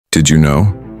Did you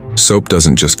know? Soap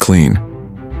doesn't just clean.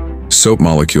 Soap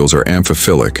molecules are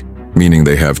amphiphilic, meaning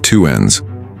they have two ends,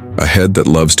 a head that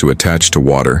loves to attach to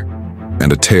water,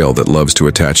 and a tail that loves to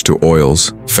attach to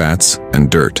oils, fats, and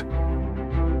dirt.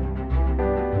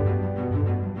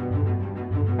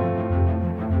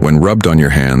 When rubbed on your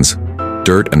hands,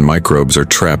 dirt and microbes are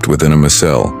trapped within a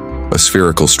micelle, a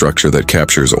spherical structure that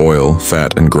captures oil,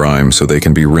 fat, and grime so they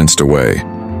can be rinsed away.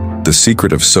 The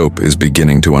secret of soap is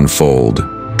beginning to unfold.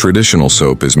 Traditional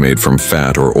soap is made from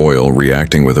fat or oil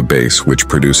reacting with a base which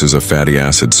produces a fatty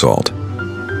acid salt.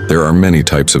 There are many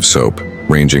types of soap,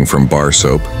 ranging from bar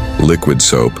soap, liquid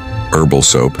soap, herbal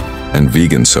soap, and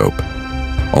vegan soap.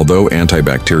 Although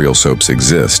antibacterial soaps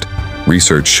exist,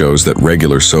 research shows that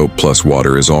regular soap plus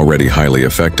water is already highly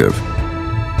effective.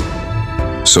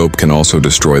 Soap can also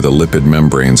destroy the lipid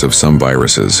membranes of some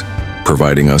viruses,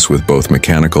 providing us with both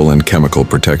mechanical and chemical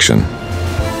protection.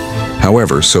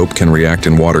 However, soap can react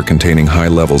in water containing high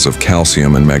levels of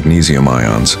calcium and magnesium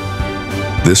ions.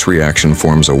 This reaction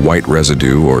forms a white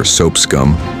residue or soap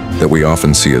scum that we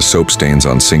often see as soap stains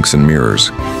on sinks and mirrors.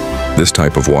 This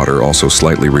type of water also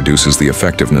slightly reduces the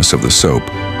effectiveness of the soap.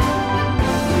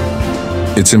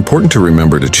 It's important to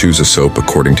remember to choose a soap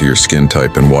according to your skin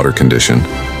type and water condition,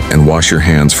 and wash your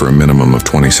hands for a minimum of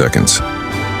 20 seconds.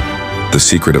 The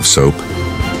secret of soap?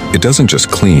 It doesn't just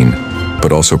clean,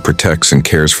 but also protects and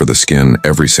cares for the skin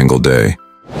every single day.